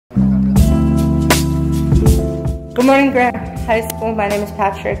Good morning, Grant High School. My name is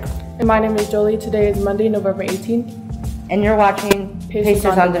Patrick. And my name is Jolie. Today is Monday, November 18th. And you're watching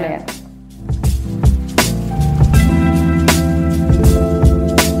Pacers on Demand.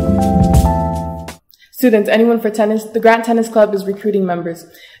 Students, anyone for tennis, the Grant Tennis Club is recruiting members.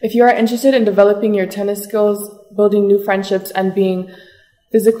 If you are interested in developing your tennis skills, building new friendships, and being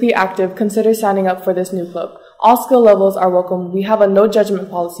physically active, consider signing up for this new club. All skill levels are welcome. We have a no judgment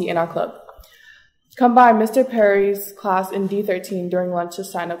policy in our club. Come by Mr. Perry's class in D13 during lunch to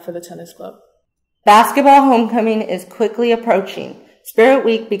sign up for the tennis club. Basketball homecoming is quickly approaching. Spirit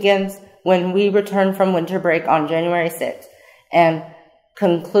Week begins when we return from winter break on January 6th and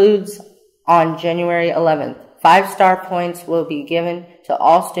concludes on January 11th. 5-star points will be given to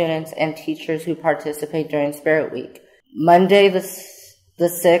all students and teachers who participate during Spirit Week. Monday the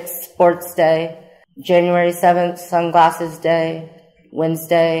 6th, Sports Day. January 7th, Sunglasses Day.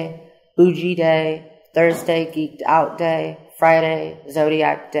 Wednesday, Bougie Day. Thursday, Geeked Out Day. Friday,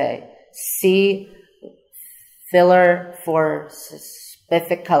 Zodiac Day. See filler for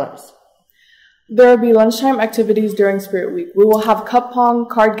specific colors. There will be lunchtime activities during Spirit Week. We will have cup pong,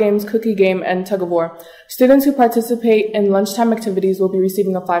 card games, cookie game, and tug of war. Students who participate in lunchtime activities will be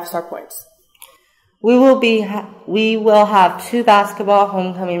receiving a 5-star points. We will have 2 basketball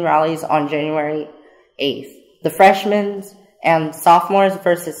homecoming rallies on January 8th. The freshmen and sophomores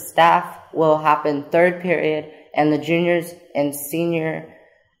versus staff will happen 3rd period, and the juniors and senior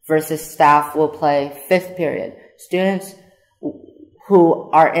versus staff will play 5th period. Students who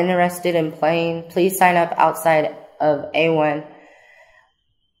are interested in playing, please sign up outside of A1.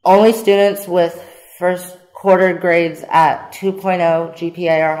 Only students with first quarter grades at 2.0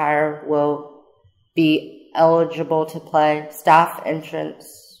 GPA or higher will be eligible to play. Staff interested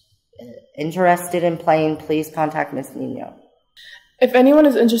in playing, please contact Ms. Nino. If anyone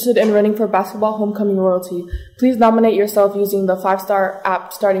is interested in running for basketball homecoming royalty, please nominate yourself using the 5-star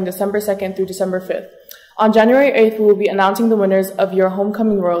app starting December 2nd through December 5th. On January 8th, we will be announcing the winners of your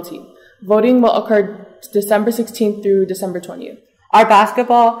homecoming royalty. Voting will occur December 16th through December 20th. Our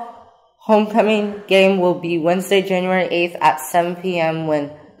basketball homecoming game will be Wednesday, January 8th at 7 p.m.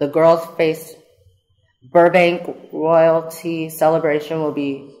 when the girls face Burbank royalty celebration will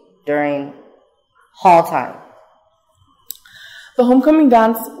be during hall time. The homecoming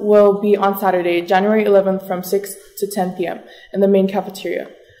dance will be on Saturday, January 11th from 6 to 10 p.m. in the main cafeteria.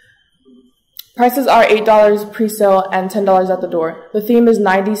 Prices are $8 pre-sale and $10 at the door. The theme is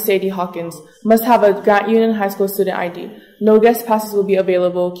 90s Sadie Hawkins. Must have a Grant Union High School student ID. No guest passes will be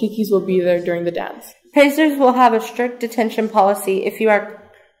available. Kikis will be there during the dance. Pacers will have a strict detention policy. If you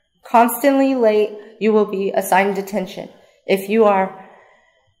are constantly late, you will be assigned detention. If you are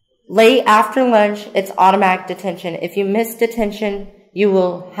late after lunch, it's automatic detention. If you miss detention, you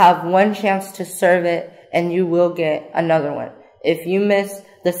will have 1 chance to serve it and you will get another one. If you miss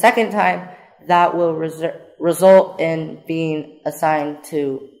the second time, that will result in being assigned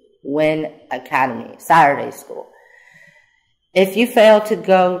to Wynn Academy, Saturday school. If you fail to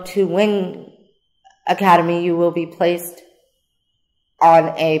go to Wynn Academy, you will be placed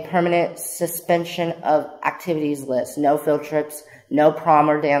on a permanent suspension of activities list. No field trips, no prom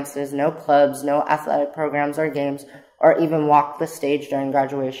or dances, no clubs, no athletic programs or games, or even walk the stage during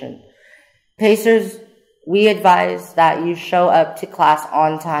graduation. Pacers, we advise that you show up to class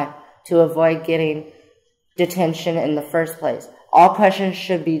on time to avoid getting detention in the first place. All questions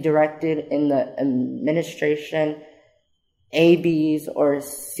should be directed in the administration, ABs, or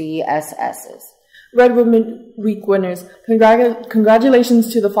CSSs. Red Ribbon Week winners.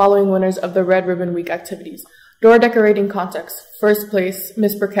 Congratulations to the following winners of the Red Ribbon Week activities. Door decorating contest. First place,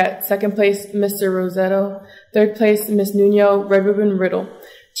 Miss Burkett. Second place, Mr. Rosetto. Third place, Miss Nuno. Red Ribbon Riddle.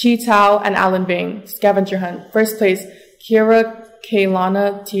 Chi Tao and Alan Bang. Scavenger hunt. First place, Kira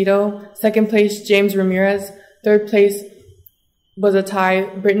Kaylana Tito. Second place, James Ramirez. Third place was a tie,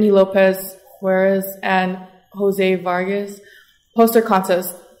 Brittany Lopez Juarez and Jose Vargas. Poster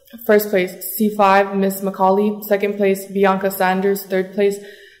contest. First place, C5, Miss Macaulay. Second place, Bianca Sanders. Third place,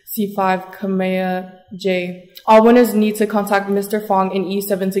 C5, Kamea J. All winners need to contact Mr. Fong in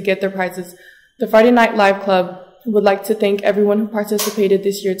E7 to get their prizes. The Friday Night Live Club would like to thank everyone who participated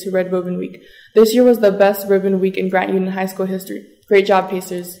this year to Red Ribbon Week. This year was the best Ribbon Week in Grant Union High School history. Great job,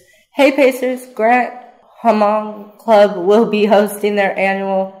 Pacers. Hey, Pacers. Grant Hmong Club will be hosting their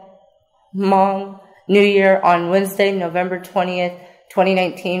annual Hmong New Year on Wednesday, November 20th,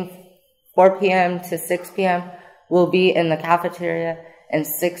 2019, 4 p.m. to 6 p.m. will be in the cafeteria and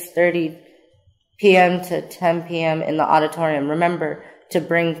 6:30 p.m. to 10 p.m. in the auditorium. Remember to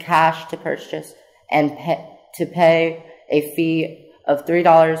bring cash to purchase and pay a fee of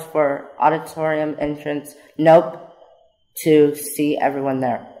 $3 for auditorium entrance. No to see everyone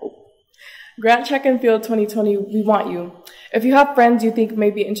there. Grant Track and Field 2020, we want you. If you have friends you think may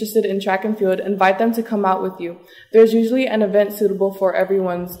be interested in track and field, invite them to come out with you. There's usually an event suitable for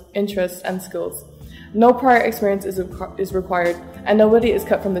everyone's interests and skills. No prior experience is required, and nobody is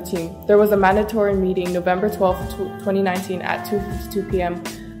cut from the team. There was a mandatory meeting November 12th, 2019 at 2:52 p.m.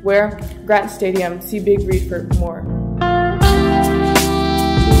 where Grant Stadium. See Big Read for more.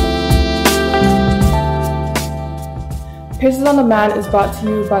 Paces on Demand is brought to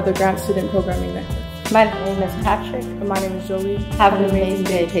you by the Grant Student Programming Network. My name is Patrick. And my name is Jolie. Have an amazing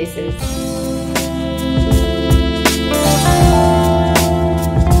day, Pacers.